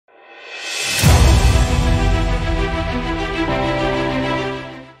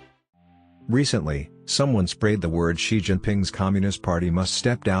Recently, someone sprayed the word Xi Jinping's Communist Party must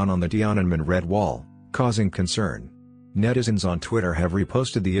step down on the Tiananmen Red Wall, causing concern. Netizens on Twitter have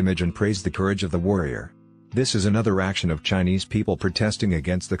reposted the image and praised the courage of the warrior. This is another action of Chinese people protesting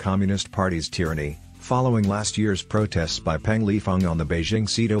against the Communist Party's tyranny, following last year's protests by Peng Lifeng on the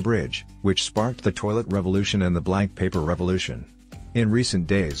Beijing-Seto Bridge, which sparked the toilet revolution and the blank paper revolution. In recent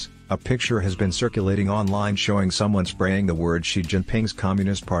days, a picture has been circulating online showing someone spraying the word Xi Jinping's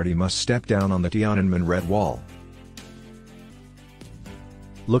Communist Party must step down on the Tiananmen Red Wall.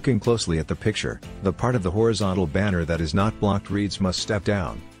 Looking closely at the picture, the part of the horizontal banner that is not blocked reads "must step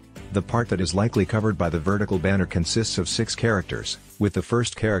down." The part that is likely covered by the vertical banner consists of 6 characters, with the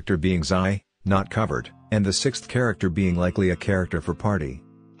first character being Xi, not covered, and the 6th character being likely a character for party.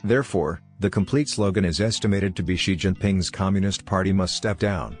 Therefore, the complete slogan is estimated to be Xi Jinping's Communist Party must step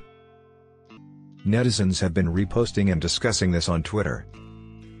down. Netizens have been reposting and discussing this on Twitter.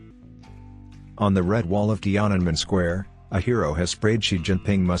 On the Red Wall of Tiananmen Square, a hero has sprayed "Xi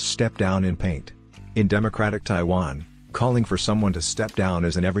Jinping must step down" in paint. In democratic Taiwan, calling for someone to step down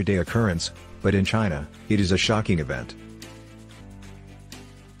is an everyday occurrence, but in China, it is a shocking event.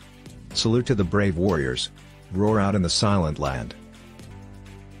 Salute to the brave warriors. Roar out in the silent land.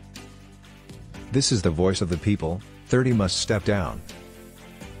 This is the voice of the people. 30 must step down.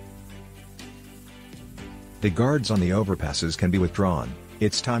 The guards on the overpasses can be withdrawn.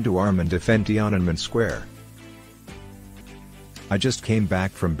 It's time to arm and defend Tiananmen Square. I just came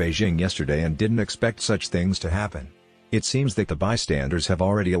back from Beijing yesterday and didn't expect such things to happen. It seems that the bystanders have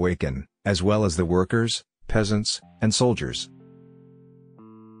already awakened, as well as the workers, peasants, and soldiers.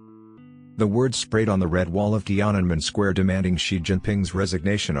 The words sprayed on the Red Wall of Tiananmen Square demanding Xi Jinping's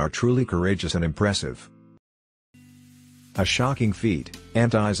resignation are truly courageous and impressive. A shocking feat,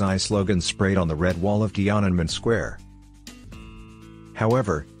 anti-Xi slogans sprayed on the Red Wall of Tiananmen Square.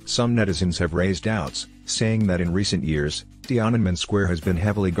 However, some netizens have raised doubts, saying that in recent years, Tiananmen Square has been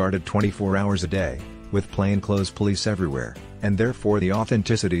heavily guarded 24 hours a day, with plainclothes police everywhere, and therefore the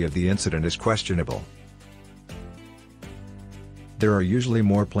authenticity of the incident is questionable. There are usually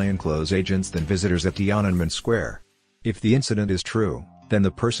more plainclothes agents than visitors at Tiananmen Square. If the incident is true, then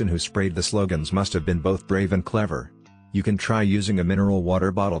the person who sprayed the slogans must have been both brave and clever. You can try using a mineral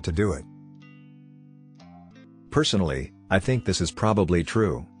water bottle to do it. Personally, I think this is probably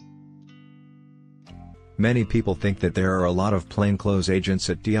true. Many people think that there are a lot of plainclothes agents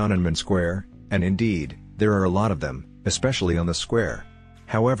at Tiananmen Square, and indeed, there are a lot of them, especially on the square.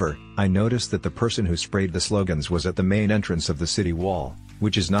 However, I noticed that the person who sprayed the slogans was at the main entrance of the city wall,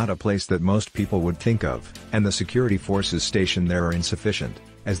 which is not a place that most people would think of, and the security forces stationed there are insufficient,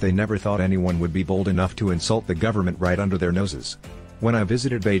 as they never thought anyone would be bold enough to insult the government right under their noses. When I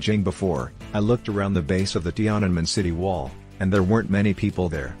visited Beijing before, I looked around the base of the Tiananmen city wall, and there weren't many people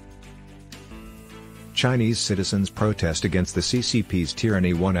there. Chinese citizens protest against the CCP's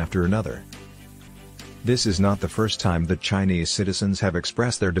tyranny one after another. This is not the first time that Chinese citizens have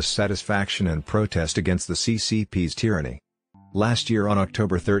expressed their dissatisfaction and protest against the CCP's tyranny. Last year on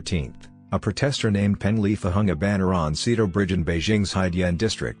October 13, a protester named Peng Lifeng hung a banner on Seto Bridge in Beijing's Haidian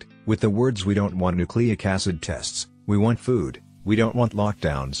district, with the words "We don't want nucleic acid tests, we want food, we don't want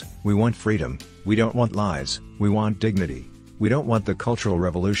lockdowns, we want freedom, we don't want lies, we want dignity, we don't want the Cultural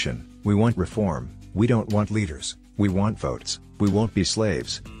Revolution, we want reform, we don't want leaders, we want votes, we won't be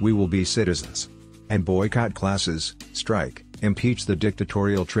slaves, we will be citizens. And boycott classes, strike, impeach the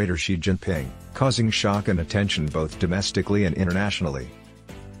dictatorial traitor Xi Jinping," causing shock and attention both domestically and internationally.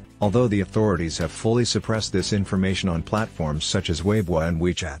 Although the authorities have fully suppressed this information on platforms such as Weibo and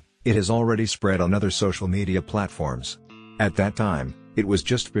WeChat, it has already spread on other social media platforms. At that time, it was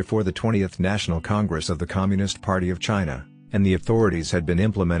just before the 20th National Congress of the Communist Party of China, and the authorities had been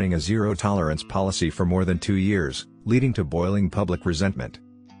implementing a zero-tolerance policy for more than 2 years, leading to boiling public resentment.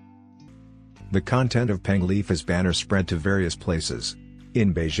 The content of Peng Lifeng's banner spread to various places.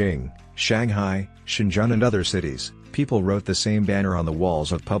 In Beijing, Shanghai, Shenzhen and other cities, people wrote the same banner on the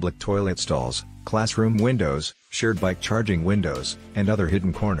walls of public toilet stalls, classroom windows, shared bike charging windows, and other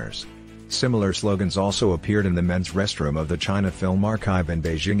hidden corners. Similar slogans also appeared in the men's restroom of the China Film Archive in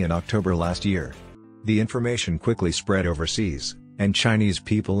Beijing in October last year. The information quickly spread overseas, and Chinese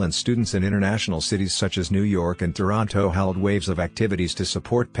people and students in international cities such as New York and Toronto held waves of activities to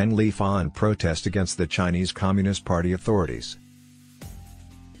support Peng Lifeng and protest against the Chinese Communist Party authorities.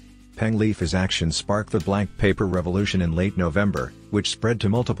 Peng Lifeng's action sparked the blank paper revolution in late November, which spread to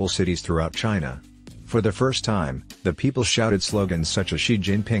multiple cities throughout China. For the first time, the people shouted slogans such as "Xi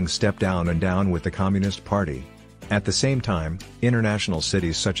Jinping step down" and "Down with the Communist Party." At the same time, international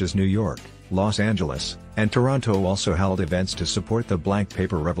cities such as New York, Los Angeles, and Toronto also held events to support the blank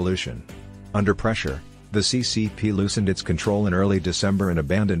paper revolution. Under pressure, the CCP loosened its control in early December and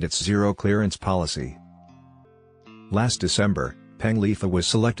abandoned its zero-clearance policy. Last December, Peng Lifei was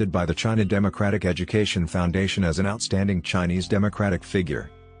selected by the China Democratic Education Foundation as an outstanding Chinese democratic figure.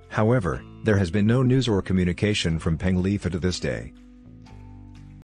 However, there has been no news or communication from Peng Lifei to this day.